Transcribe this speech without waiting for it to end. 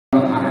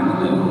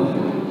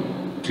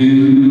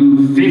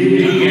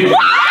250.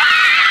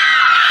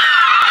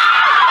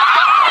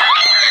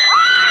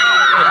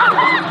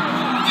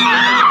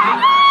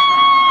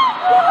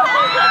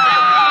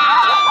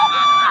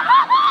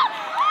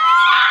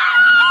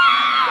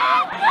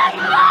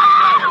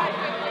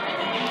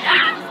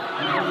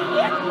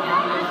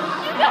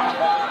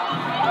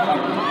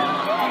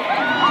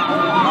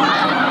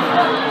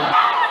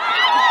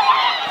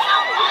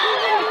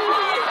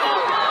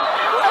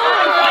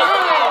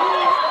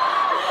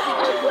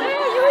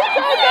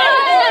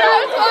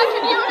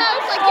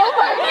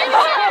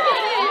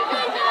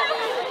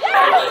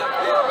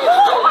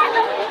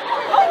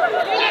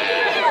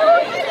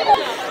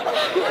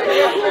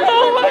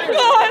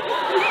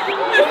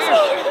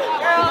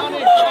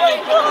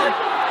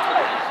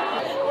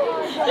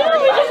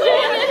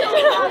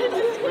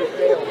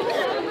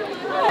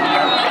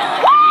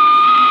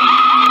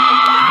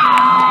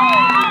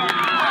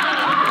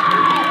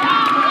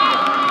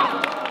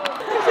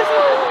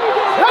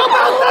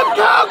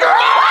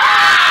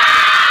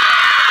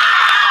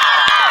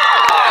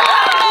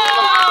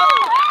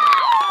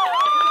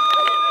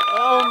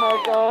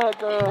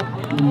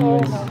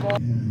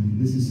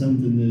 This is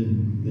something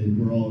that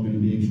we're all going to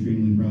be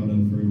extremely proud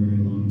of for a very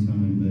long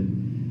time, but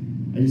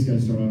I just got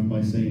to start off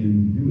by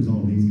saying it was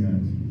all these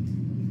guys.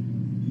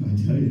 I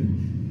tell you,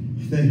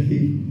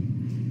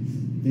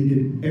 they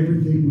did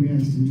everything we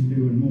asked them to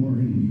do and more,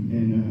 and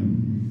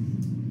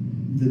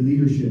the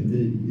leadership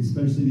that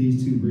especially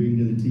these two bring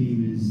to the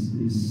team is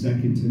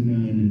second to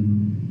none,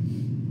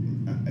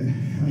 and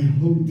I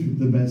hope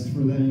the best for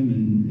them,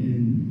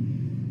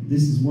 and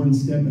this is one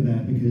step of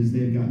that because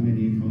they've got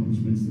many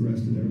accomplishments the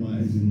rest of their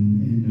lives, and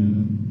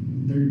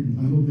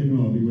I hope they can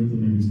all be with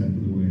them every step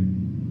of the way.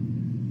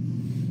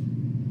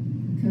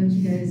 Coach,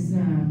 you guys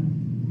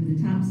were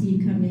the top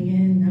seed coming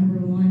in,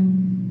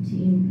 #1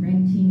 team,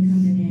 ranked team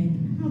coming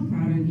in. How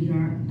proud of you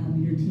are of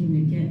your team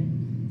to get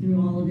through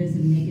all of this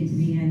and make it to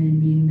the end and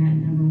being that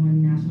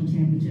 #1 national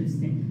championship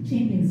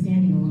champion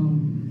standing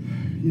alone?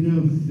 You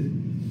know,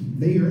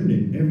 they earned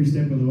it every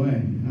step of the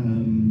way.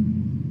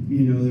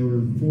 You know, there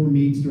were 4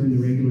 meets during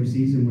the regular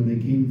season where they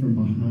came from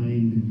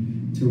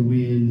behind to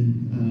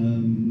win,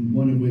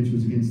 one of which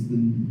was against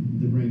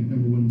the ranked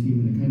 #1 team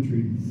in the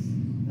country.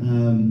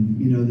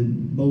 You know,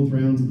 both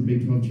rounds of the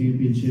Big 12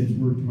 championships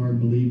worked hard,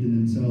 believed in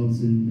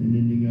themselves, and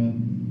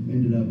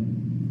ended up,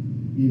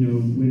 you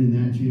know, winning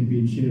that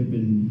championship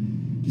and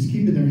just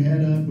keeping their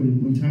head up.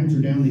 When times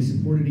were down, they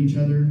supported each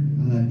other,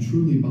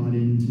 truly bought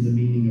into the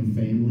meaning of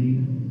family,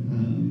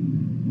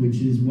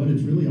 which is what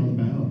it's really all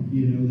about.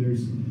 You know,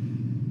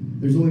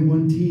 there's only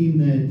one team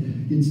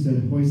that gets to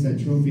hoist that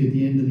trophy at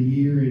the end of the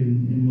year,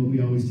 and what we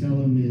always tell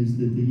them is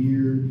that the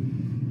year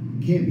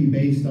can't be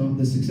based on,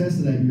 the success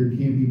of that year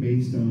can't be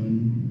based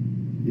on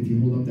if you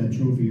hold up that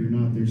trophy or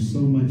not. There's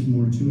so much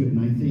more to it, and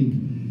I think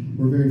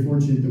we're very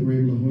fortunate that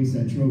we're able to hoist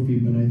that trophy,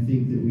 but I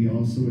think that we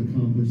also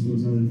accomplish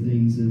those other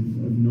things of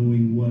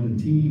knowing what a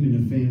team and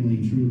a family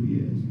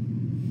truly is.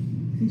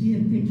 Could you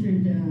have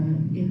pictured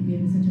it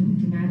being such a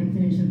dramatic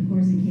finish? Of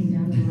course, it came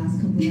down to the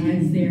last couple of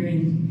rides there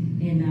in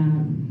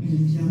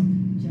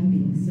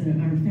jumping, so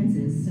our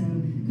fences. So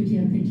could you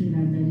have pictured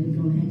that it would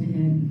go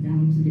head-to-head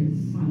down to the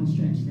final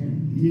stretch there?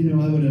 You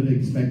know, I would have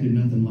expected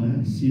nothing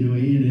less. You know,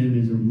 A&M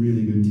is a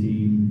really good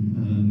team.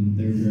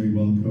 They're very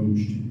well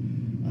coached.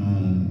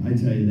 I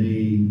tell you,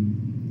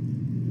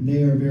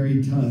 they are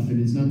very tough,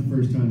 and it's not the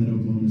first time that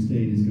Oklahoma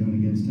State has gone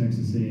against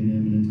Texas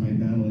A&M in a tight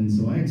battle, and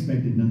so I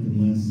expected nothing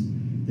less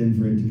than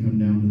for it to come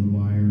down to the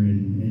wire,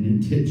 and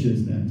it did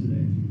just that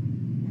today.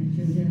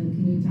 Jojo,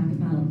 can you talk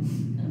about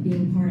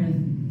being part of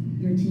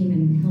your team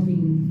and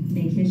helping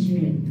make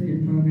history for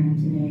your program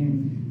today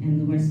and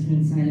the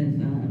western side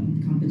of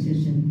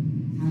competition,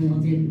 how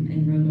y'all did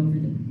and rode over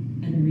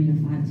an Arena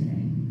 5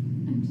 today?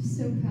 I'm just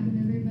so proud of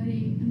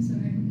everybody. I'm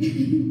sorry.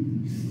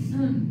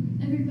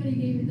 Everybody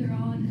gave it their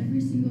all, and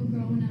every single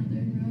girl went out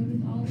there and rode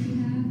with all that we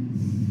have.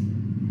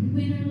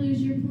 Win or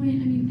lose your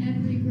point, I mean,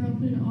 every girl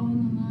put it all on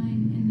the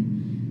line,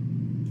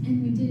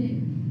 and we did it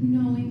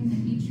knowing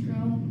that each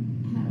girl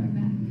had our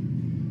back.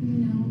 You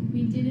know,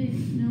 we did it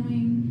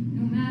knowing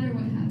no matter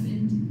what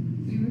happened,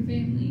 we were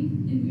family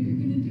and we were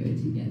going to do it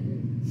together.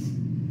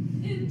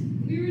 And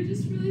we were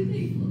just really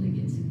thankful to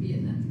get to be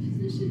in that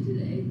position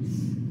today.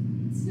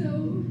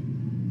 So,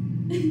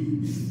 I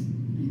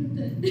hope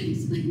that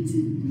explains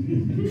it.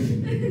 You're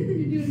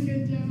doing a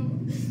good job.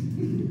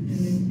 And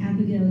then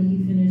Abigail,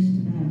 you finished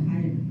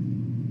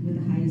with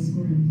the highest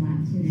score in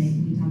flat today.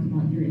 Can you talk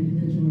about your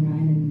individual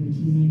ride and your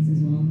teammates as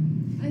well?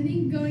 I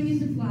think going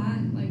into flat,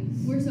 like,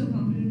 we're so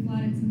confident in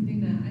flat, it's something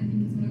that I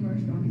think is one of our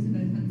strongest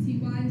events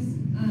unseat-wise.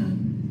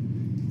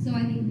 So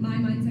I think my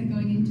mindset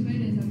going into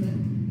it is I'm a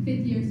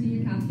 5th-year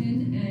senior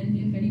captain, and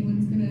if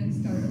anyone's going to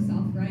start us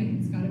off right,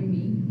 it's got to be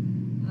me.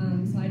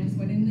 So I just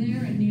went in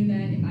there and knew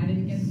that if I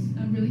didn't get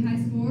a really high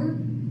score,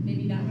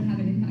 maybe that would have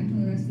an impact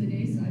on the rest of the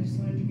day, so I just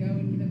wanted to go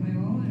and give it my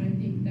all, and I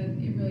think that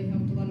it really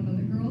helped a lot of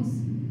other girls.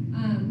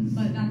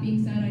 But that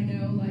being said, I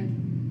know,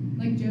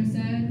 like Joe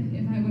said,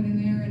 if I went in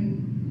there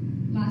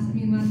and last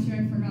year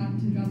I forgot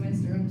to drop my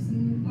stirrups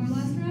in our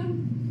last ride.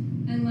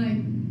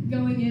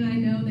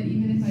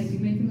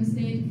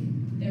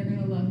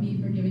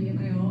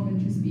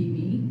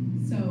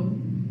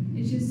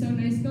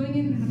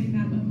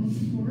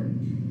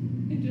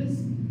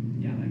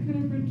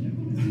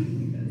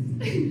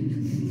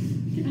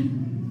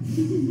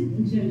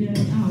 Jojo,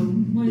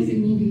 what does it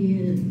mean to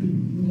you to be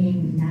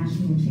named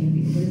national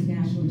champion? What does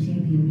national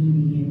champion mean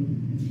to you?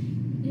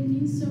 It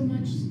means so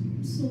much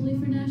solely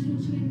for national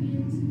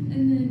champions,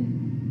 and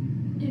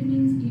then it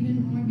means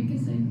even more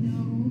because I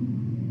know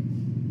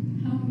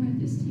how hard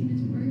this team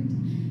has worked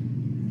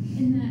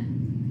and that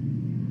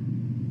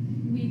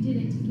we did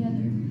it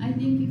together. I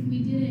think if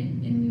we did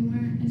it and we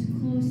weren't as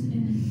close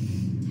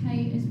and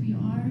tight as we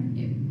are,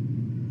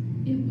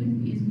 it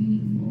wouldn't be as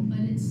meaningful.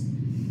 But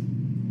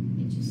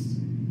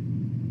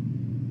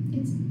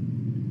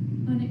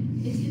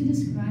it's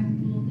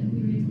indescribable that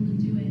we were able to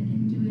do it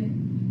and do it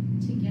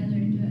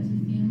together and do it as a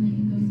family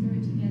and go through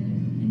it together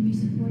and be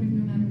supportive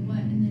no matter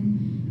what. And then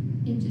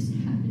it just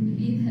happened to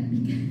be that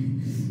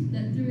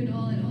that through it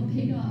all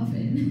paid off.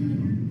 And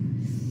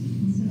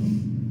so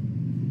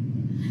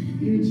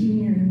you're a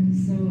junior,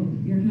 so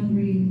you're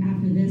hungry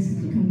after this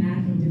to come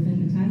back and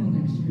defend the title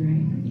next year,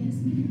 right? Yes,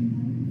 ma'am.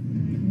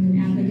 And then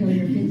Abigail,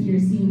 you're a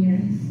fifth-year senior.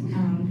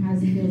 How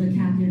does it feel to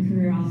cap your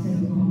career off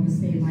in Oklahoma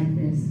State like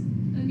this?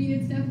 I mean,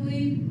 it's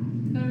definitely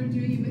better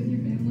doing it with your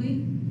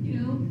family. You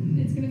know,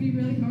 it's going to be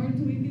really hard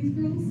to leave these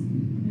girls.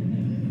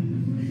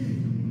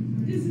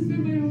 This has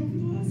been my home for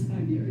the last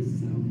 5 years,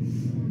 so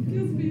it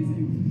feels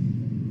amazing.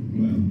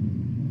 Well,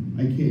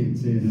 I can't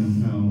say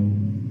enough how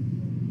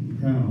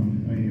proud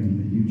I am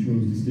that you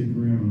chose to stick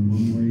around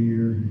one more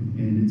year,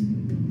 and it's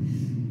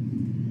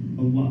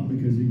a lot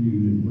because of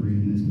you that we're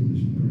in this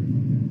position that we're in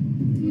right now.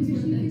 It was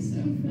worth it,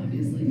 so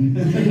obviously.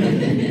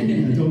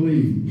 Don't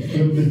leave.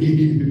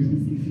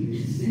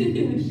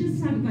 Let's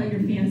just talk about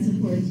your fan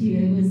support too.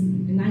 It was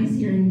nice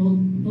hearing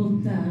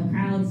both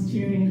crowds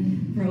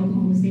cheering for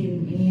Oklahoma State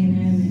and A&M,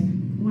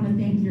 and I want to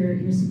thank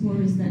your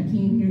supporters that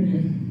came here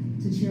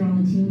to cheer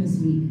on the team this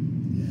week.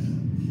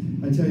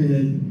 Yeah, I tell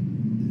you,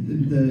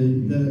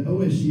 the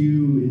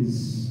OSU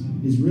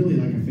is really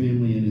like a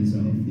family in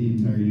itself. The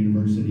entire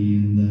university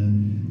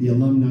and the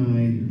alumni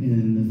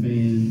and the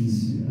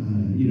fans,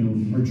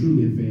 are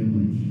truly a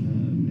family,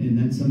 and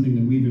that's something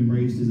that we've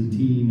embraced as a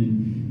team.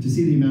 And to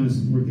see the amount of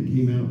support that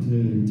came out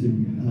to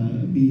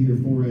be here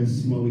for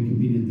us while we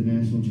competed at the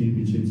national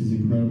championships is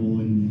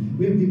incredible. And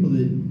we have people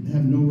that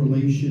have no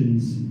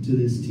relations to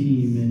this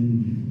team,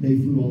 and they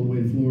flew all the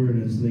way to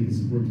Florida so they could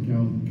support the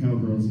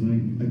Cowgirls.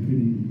 And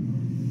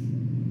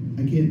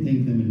I can't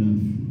thank them enough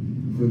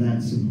for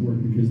that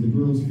support, because the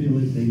girls feel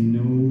it. They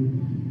know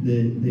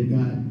that they've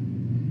got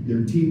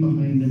their team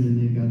behind them, and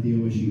they've got the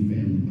OSU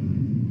family behind them.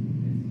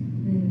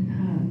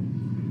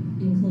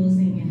 In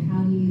closing,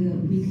 how do you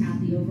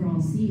recap the overall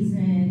season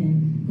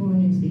and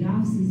going into the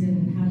off season,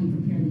 and how do you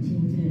prepare the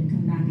team to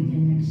come back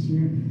again next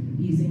year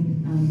using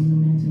the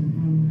momentum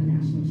from a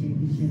national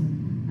championship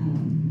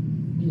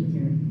meet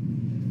here?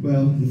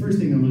 Well, the first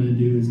thing I'm going to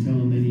do is tell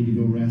them they need to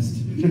go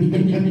rest. They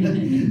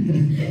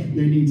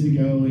need to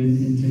go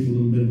and take a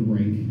little bit of a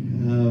break.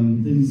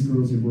 These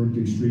girls have worked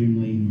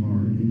extremely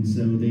hard, and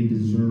so they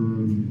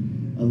deserve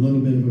a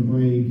little bit of a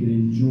break and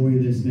enjoy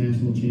this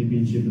national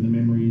championship and the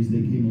memories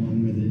that came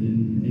along with it.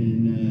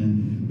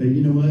 But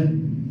you know what?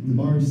 The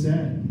bar's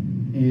set,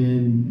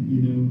 and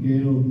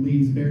Gail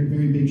leaves very,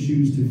 very big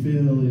shoes to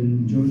fill,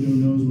 and Jojo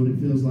knows what it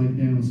feels like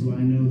now. So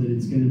I know that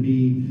it's going to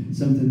be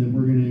something that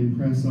we're going to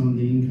impress on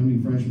the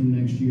incoming freshmen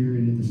next year,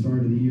 and at the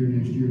start of the year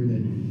next year,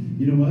 that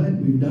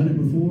we've done it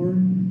before.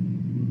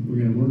 We're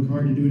going to work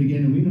hard to do it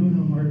again, and we know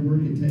how hard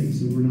work it takes.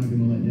 So we're not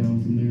going to let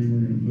down from there.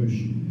 We're going to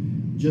push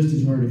just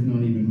as hard, if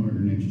not even harder,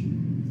 next year.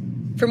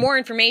 For more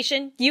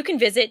information, you can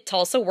visit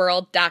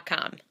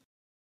TulsaWorld.com.